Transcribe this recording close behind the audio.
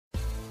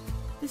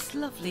This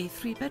lovely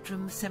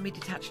 3-bedroom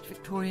semi-detached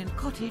Victorian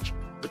cottage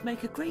would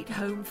make a great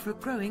home for a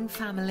growing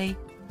family.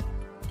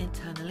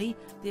 Internally,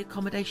 the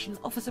accommodation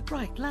offers a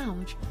bright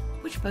lounge,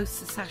 which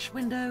boasts a sash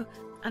window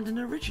and an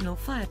original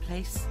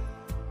fireplace.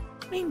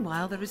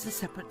 Meanwhile, there is a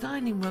separate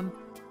dining room,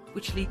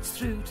 which leads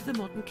through to the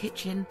modern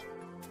kitchen,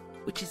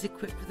 which is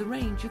equipped with a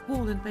range of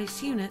wall and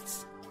base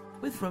units,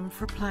 with room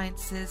for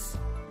appliances.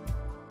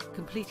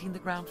 Completing the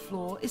ground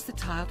floor is the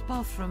tiled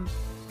bathroom,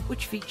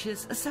 which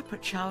features a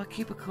separate shower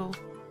cubicle.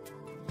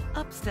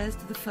 Upstairs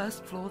to the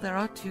first floor there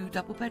are 2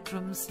 double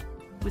bedrooms,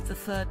 with the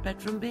 3rd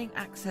bedroom being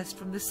accessed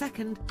from the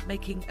 2nd,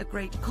 making a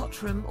great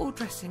cot room or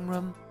dressing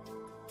room.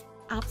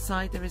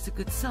 Outside there is a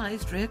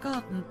good-sized rear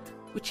garden,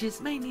 which is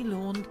mainly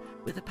lawned,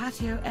 with a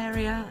patio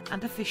area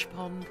and a fish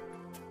pond.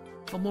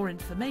 For more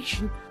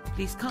information,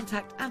 please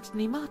contact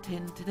Anthony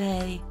Martin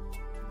today.